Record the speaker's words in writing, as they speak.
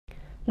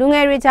လူင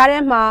ယ်တွေကြားထဲ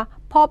မှာ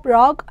pop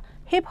rock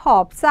hip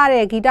hop စ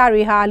တဲ့ဂီတ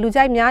တွေဟာလူ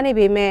ကြိုက်များနေ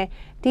ပေမဲ့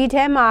ဒီ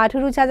ထဲမှာ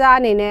ထူးထူးခြားခြား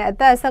အနေနဲ့အ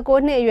သက်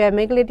16နှစ်အရွယ်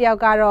မိန်းကလေးတစ်ယော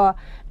က်ကတော့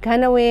ဂ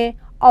န္ဓဝင်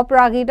အော်ပ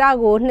ရာဂီတ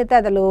ကိုနှစ်သ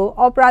က်တယ်လို့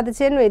အော်ပရာသီ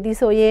ချင်းတွေသီ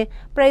ဆိုရင်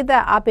ပရိသ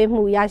တ်အားပေး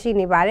မှုရရှိ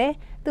နေပါတယ်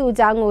။သူ့အ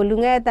ကြောင်းကိုလူ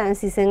ငယ်အတန်အ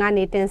စီအစဉ်က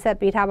နေတင်ဆက်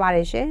ပေးထားပါတ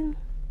ယ်ရှင်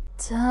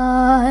။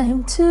 Time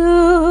to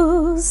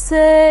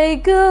say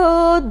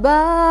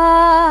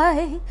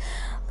goodbye.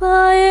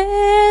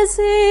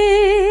 Paesi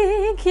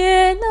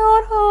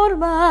cannot hold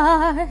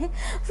my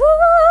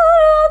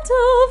vow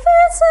to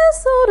face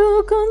solo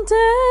con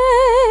te.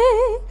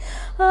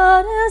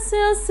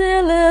 Adesso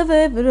se le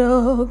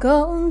vedrò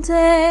con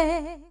te.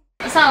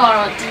 အစက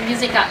တော့ဒီ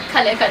music ကခ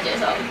က်လဲခက်တယ်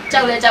ဆိုတော့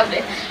ကြောက်လဲကြောက်တ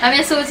ယ်ဒါပေ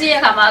မဲ့ဆိုကြည့်ရ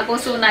ခါမှာကို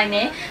ဆိုနိုင်တ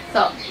ယ်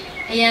ဆိုတော့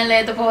အရင်လဲ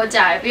သဘောကျ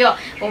တယ်ပြီး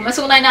တော့မ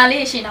ဆိုနိုင်တာ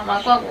လေးရှိနေမှာ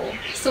ကိုယ့်ကို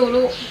ဆို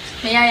လို့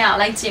မရရအောင်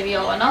လိုက်ကျင်ပြီး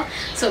တော့ဗောနော်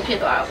ဆိုဖြစ်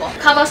သွားတာပေါ့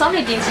ခါကောဆောင်း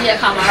နေတင်ကြည့်ရ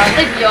ခါမှာတော့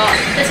တိတ်ပြီးတော့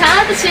တ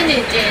ခြားသချင်းတွေ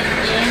တင်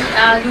ရင်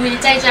လူတွေ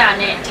ကြိုက်ကြ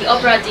တဲ့ဒီ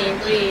opera တင်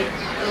ပြီး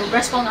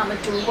response ကမ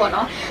တူဘူးပေါ့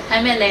နော်ဒါပေ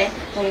မဲ့လည်း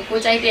ကို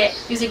ကြိုက်တဲ့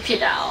music ဖြစ်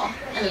တာရော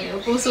အဲ့လို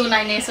မျိုးကိုဆို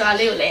နိုင်နေဆိုတာ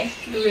လေးကိုလည်း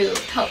လူတွေကို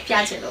ထောက်ပြ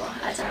ချင်လို့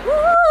အားကြောင့်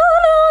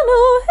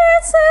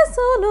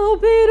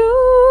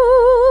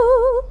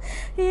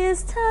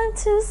It's time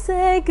to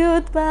say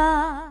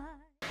goodbye.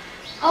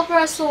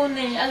 Opera ဆို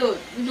နေအဲ့လို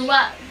လူက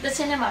တချ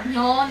င်းထဲမှာ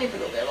မျောနေဘ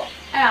လို့ပဲပေါ့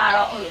အဲ့ဒါ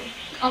တော့ဟို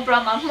opera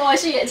မှာမျော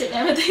ရှိရဲ့အချင်းလ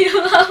ည်းမသိ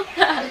ဘူး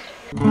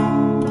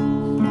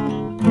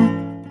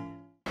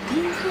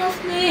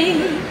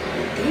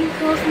Think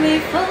of me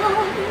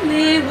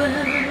fondly when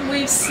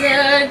we've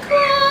said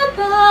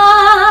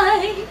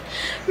goodbye.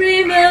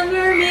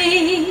 Remember me,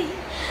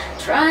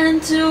 trying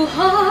too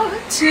hard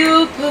to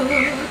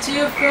put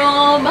you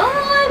from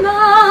my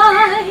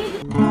mind.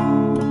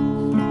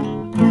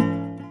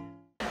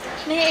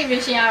 နေအမြ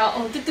င်ရှင်ကတော့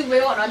တူပဲ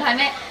ပေါ့နော်ဒါပေ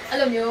မဲ့အဲ့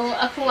လိုမျိုး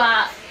အခုက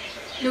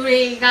လူတွေ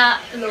က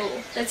အဲ့လို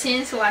တချ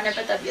င်းဆိုတာနဲ့ပ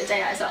တ်သက်ပြီးကြို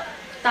က်ရဆိုတော့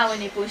တာဝန်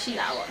တွေပိုရှိ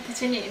လာပေါ့တ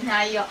ချင်းတွေအ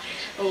များကြီးရော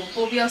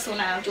ပို့ပြီးတော့ဆို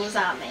နိုင်အောင်စူးစ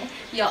မ်းမယ်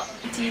ပြီးတော့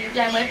ဒီ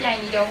ပြိုင်ပွဲပြိုင်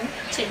ကြီးတုန်း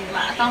ချိန်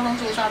မှာအကောင်းဆုံး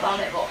စူးစမ်းပါ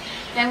မယ်ပေါ့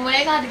ပြိုင်ပွဲ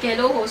ကတကယ်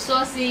လို့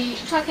စောစီ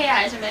ထွက်ခဲ့ရ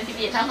တယ်ဆိုရင်ဖြစ်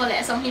ဖြစ်ဒါမှမဟုတ်လ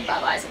ည်းအဆုံးထိပါ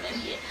ပါတယ်ဆိုရင်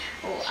ဖြစ်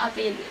အ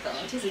ပေးလို့တော့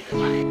ကျေးဇူးတင်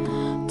ပါတယ်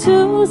သူ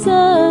စ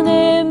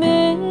နေမ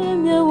င်း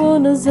မြဝ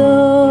န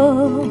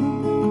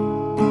ဇော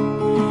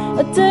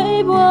အတိ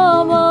တ်ဘဝ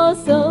မှာ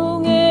ဆုံး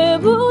ငယ်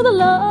ဘူးသ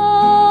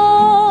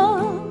လား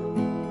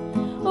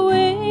အ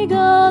ဝေးက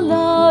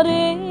လာ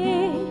တဲ့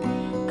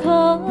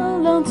ခေါင်း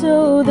လုံး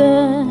ချိုး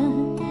တဲ့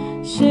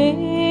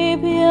ရှေး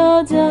ပြ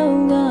ကြောင်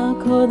က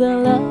ခေါ်သ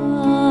လား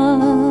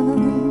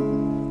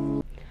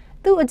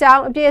သူ့အကြော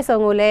င်းအပြည့်အစုံ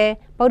ကိုလည်း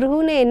ဗုဒ္ဓ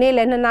ဟူးနေ့နေ့လ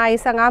ယ်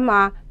2:15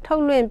မှာထု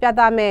တ်လွှင့်ပြ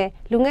သမဲ့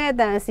လူငယ်အ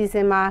တန်အစီအစ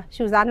ဉ်မှာ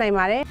ရှုစားနိုင်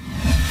ပါတယ်။